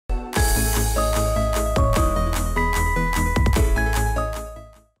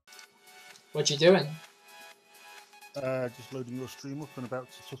What you doing? Just loading your stream up and about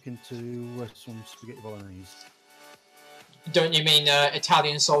to tuck into some spaghetti bolognese. Don't you mean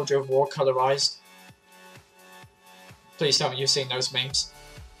Italian soldier of war colorized? Please tell me you've seen those memes.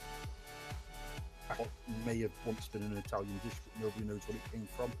 What may have once been an Italian dish, but nobody knows what it came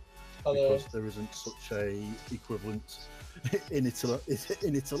from. Hello. Because there isn't such a equivalent in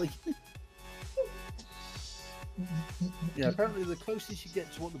Italy. Yeah, apparently the closest you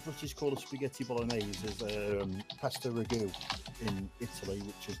get to what the British call a spaghetti bolognese is pasta ragu in Italy,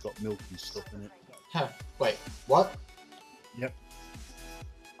 which has got milk and stuff in it. Huh. Wait, what? Yep.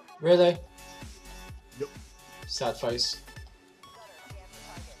 Really? Yep. Sad face.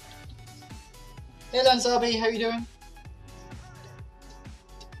 Hey Lanzabi, how you doing?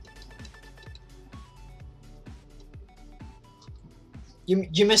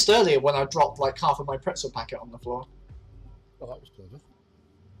 You missed earlier when I dropped like half of my pretzel packet on the floor. Oh, that was clever.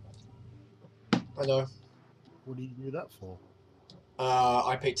 I know. What did you do that for?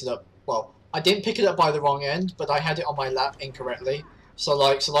 I picked it up. Well, I didn't pick it up by the wrong end, but I had it on my lap incorrectly. So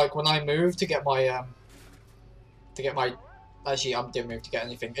like when I moved to get my actually I didn't move to get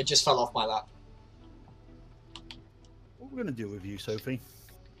anything. It just fell off my lap. What are we gonna do with you, Sophie?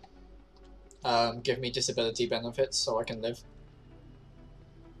 Give me disability benefits so I can live.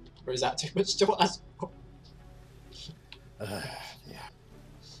 Or is that too much to ask? Yeah.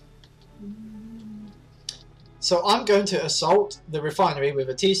 So I'm going to assault the refinery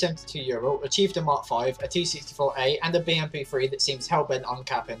with a T-72 Euro, a Chieftain Mark 5, a T-64A, and a BMP-3 that seems hellbent on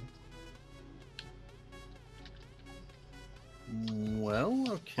capping. Well,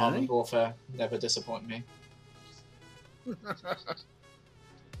 okay. Armored warfare never disappoint me. And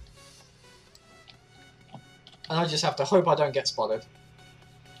I just have to hope I don't get spotted.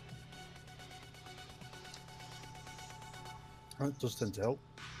 That does tend to help.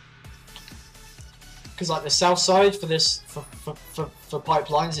 Because like the south side for this for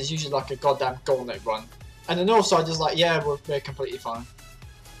pipelines is usually like a goddamn gauntlet run, and the north side is like, yeah, we're completely fine.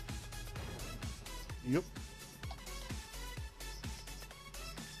 Yep.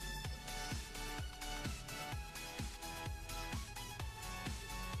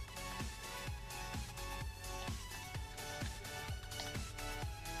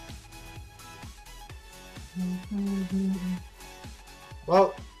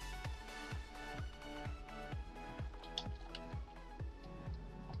 Well,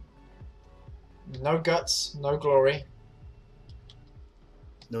 no guts, no glory.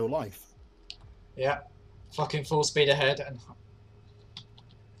 No life. Yeah, fucking full speed ahead, and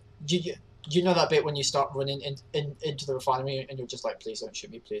you know that bit when you start running into the refinery and you're just like, please don't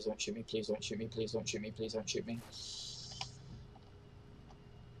shoot me, please don't shoot me, please don't shoot me, please don't shoot me, please don't shoot me.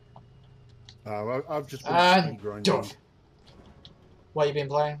 I've just been grinding. What have you been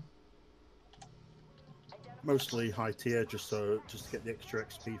playing? Mostly high tier, just to get the extra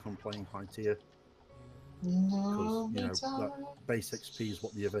XP from playing high tier. No, Because that base XP is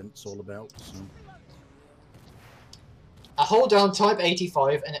what the event's all about. So. A hold down Type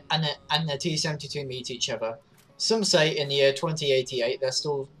 85 and the T-72 meet each other. Some say in the year 2088 they're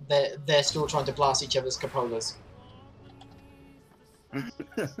still trying to blast each other's cupolas.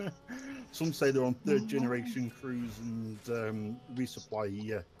 Some say they're on third generation cruise and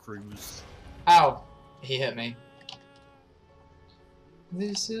resupply cruise. Ow! He hit me.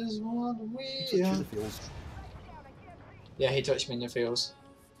 This is what we are. Yeah, he touched me in the feels.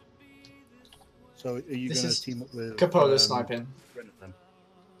 So are you going to team up with Capola sniping? Then?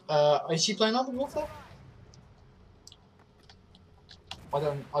 Is she playing Armored Warfare? I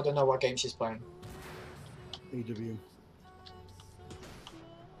don't know what game she's playing. AW.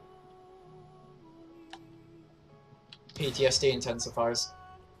 PTSD intensifies.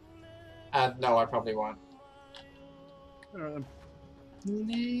 And no, I probably won't. The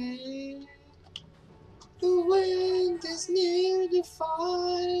wind is near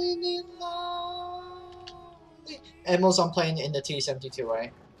defining lonely. Emil's I'm playing in the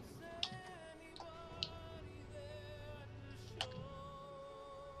T-72A.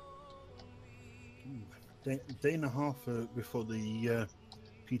 Day and a half before the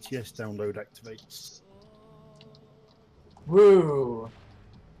PTS download activates. Woo!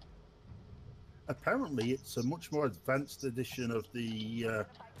 Apparently, it's a much more advanced edition of the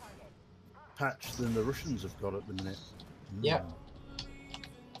patch than the Russians have got at the minute. Yep.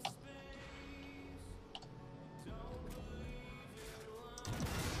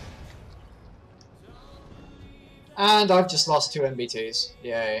 And I've just lost 2 MBTs.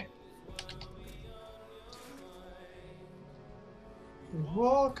 Yay.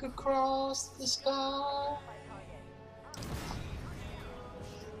 Walk across the sky.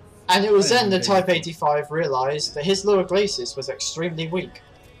 And it was then the Type 85 realised that his lower glacis was extremely weak.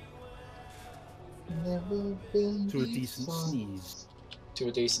 To a decent sneeze. To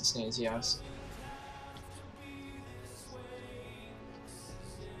a decent sneeze, yes.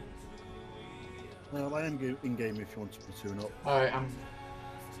 Well, I am in game if you want to platoon up. Alright,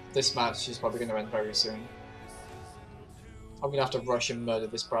 this match is probably going to end very soon. I'm going to have to rush and murder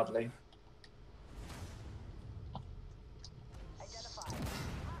this Bradley.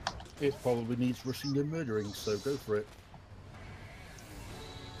 It probably needs rushing and murdering, so go for it.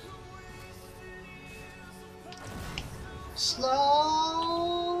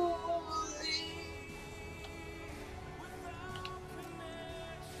 Slowly.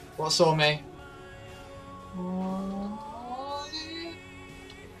 What saw me?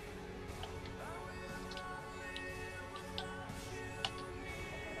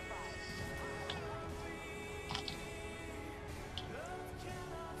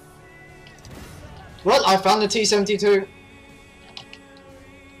 Well, I found the T-72.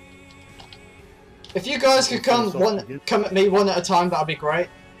 If you guys could come at me one at a time, that'd be great.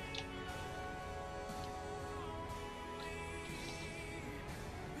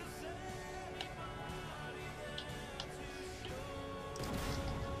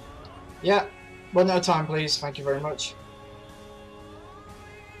 Yeah, one at a time, please. Thank you very much.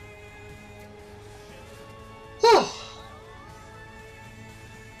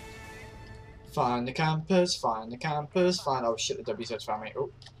 Find the campers, find the campers, find... Oh shit, the WZ found me. Oh.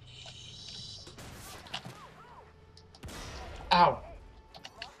 Ow.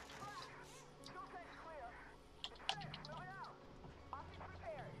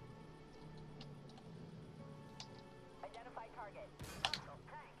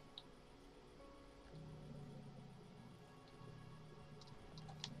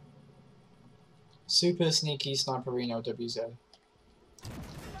 Super sneaky sniperino WZ.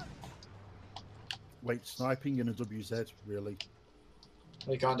 Wait, sniping in a WZ, really?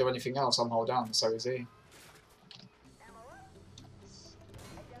 He can't do anything else, I'm hold down, so is he.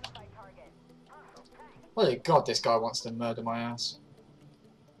 Holy god, this guy wants to murder my ass.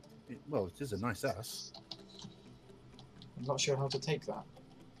 Well, it is a nice ass. I'm not sure how to take that.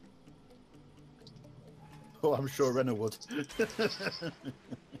 Oh, I'm sure Renner would.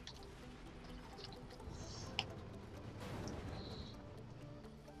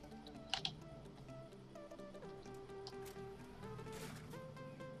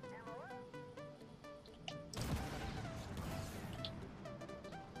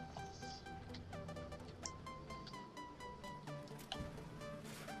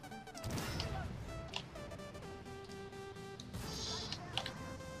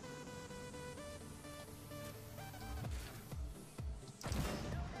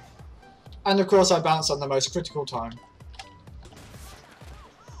 And of course I bounce on the most critical time.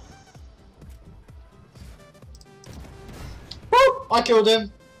 Woo! I killed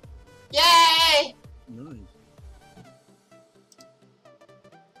him! Yay! Nice.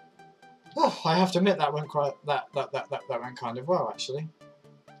 Oh, I have to admit that went quite that went kind of well actually.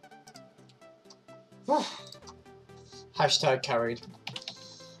 Hashtag carried.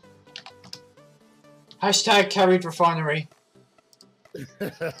 Hashtag carried refinery.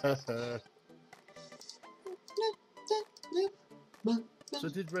 So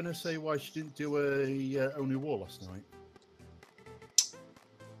did Renner say why she didn't do a only war last night?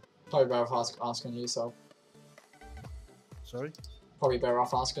 Probably better off asking yourself. Sorry? Probably better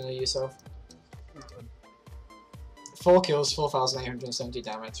off asking her yourself. 4 kills, 4,870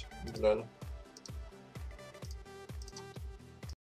 damage. Lol.